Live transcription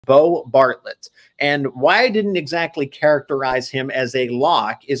Beau Bartlett. And why I didn't exactly characterize him as a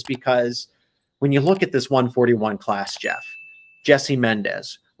lock is because when you look at this 141 class, Jeff, Jesse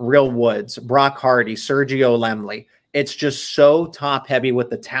Mendez, Real Woods, Brock Hardy, Sergio Lemley, it's just so top heavy with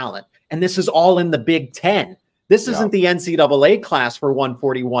the talent. And this is all in the Big Ten. This isn't the NCAA class for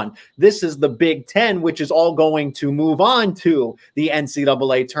 141. This is the Big Ten, which is all going to move on to the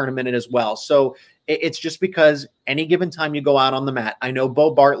NCAA tournament as well. So it's just because any given time you go out on the mat, I know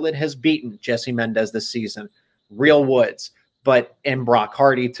Beau Bartlett has beaten Jesse Mendez this season, Real Woods, and Brock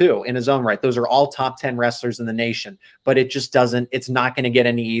Hardy too, in his own right. Those are all top 10 wrestlers in the nation, but it just doesn't, it's not going to get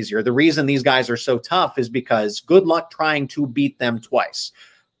any easier. The reason these guys are so tough is because good luck trying to beat them twice.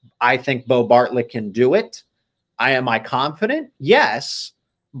 I think Beau Bartlett can do it. Am I confident? Yes.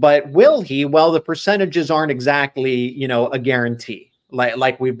 But will he? Well, the percentages aren't exactly, you know, a guarantee,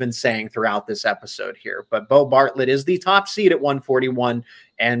 like we've been saying throughout this episode here. But Beau Bartlett is the top seed at 141,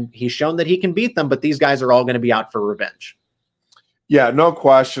 and he's shown that he can beat them, but these guys are all going to be out for revenge. Yeah, no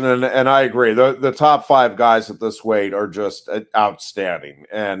question. And I agree. The top 5 guys at this weight are just outstanding.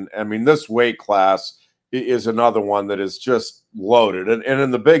 And I mean, this weight class is another one that is just loaded. And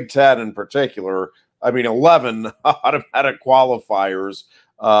in the Big Ten in particular, I mean, 11 automatic qualifiers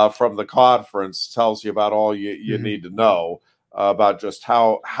from the conference tells you about all you need to know about just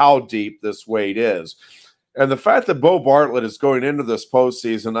how deep this weight is. And the fact that Beau Bartlett is going into this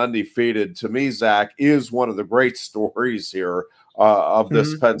postseason undefeated, to me, Zach, is one of the great stories here of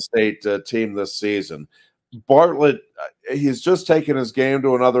this Penn State team this season. Bartlett, he's just taken his game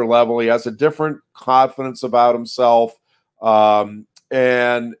to another level. He has a different confidence about himself. And,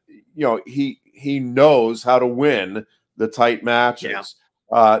 you know, he knows how to win the tight matches.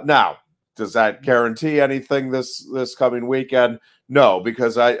 Now, does that guarantee anything this coming weekend? No,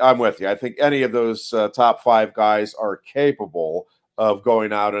 because I'm with you. I think any of those top 5 guys are capable of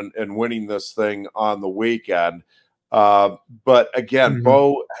going out and winning this thing on the weekend. But again,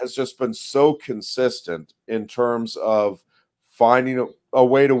 Beau has just been so consistent in terms of finding a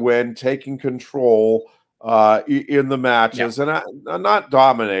way to win, taking control in the matches, and not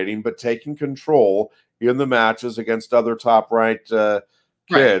dominating, but taking control in the matches against other top-ranked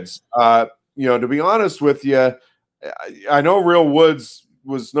kids. You know, to be honest with you, I know Real Woods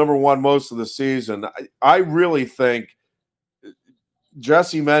was #1 most of the season. I really think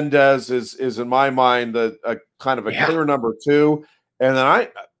Jesse Mendez is in my mind a kind of a clear #2, and then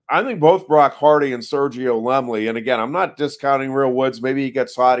I think both Brock Hardy and Sergio Lemley. And again, I'm not discounting Real Woods. Maybe he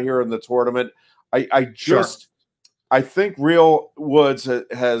gets hot here in the tournament. I think Real Woods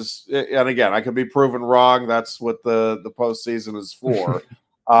has, and again, I could be proven wrong. That's what the postseason is for.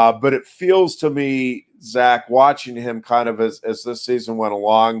 But it feels to me, Zach, watching him kind of as this season went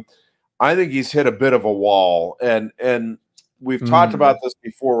along, I think he's hit a bit of a wall. And we've talked about this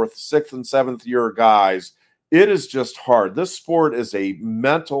before with 6th and 7th year guys. It is just hard. This sport is a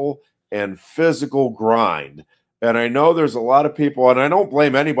mental and physical grind. And I know there's a lot of people, and I don't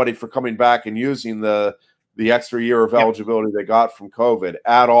blame anybody for coming back and using the extra year of eligibility they got from COVID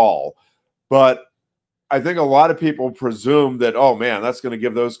at all. But I think a lot of people presume that, oh man, that's going to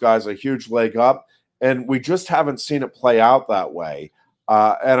give those guys a huge leg up. And we just haven't seen it play out that way.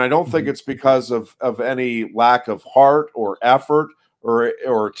 And I don't think it's because of any lack of heart or effort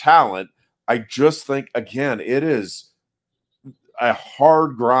or talent. I just think, again, it is a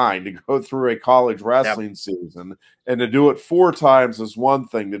hard grind to go through a college wrestling season, and to do it 4 times is one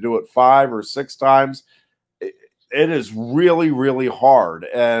thing. To do it 5 or 6 times, it is really, really hard.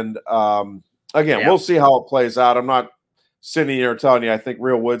 And again, we'll see how it plays out. I'm not sitting here telling you I think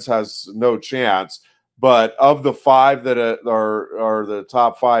Real Woods has no chance, but of the 5 that are the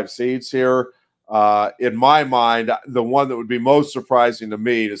top 5 seeds here, in my mind, the one that would be most surprising to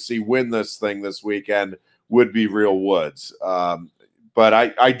me to see win this thing this weekend would be Real Woods. But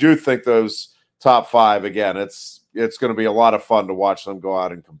I do think those top 5, again, it's going to be a lot of fun to watch them go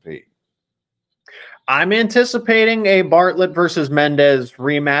out and compete. I'm anticipating a Bartlett versus Mendez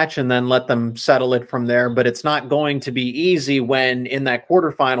rematch and then let them settle it from there. But it's not going to be easy when in that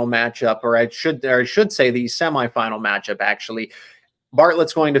quarterfinal matchup, or I should say the semifinal matchup, actually,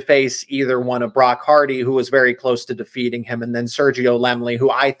 Bartlett's going to face either one of Brock Hardy, who was very close to defeating him, and then Sergio Lemley, who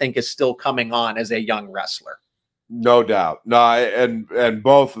I think is still coming on as a young wrestler. No doubt. No, and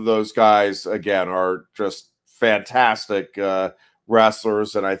both of those guys, again, are just fantastic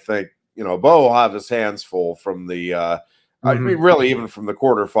wrestlers. And I think, you know, Beau will have his hands full from the I mean, really even from the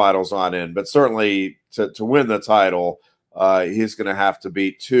quarterfinals on in, but certainly to win the title, he's going to have to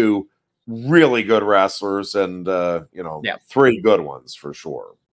beat 2 really good wrestlers and, you know, 3 good ones for sure.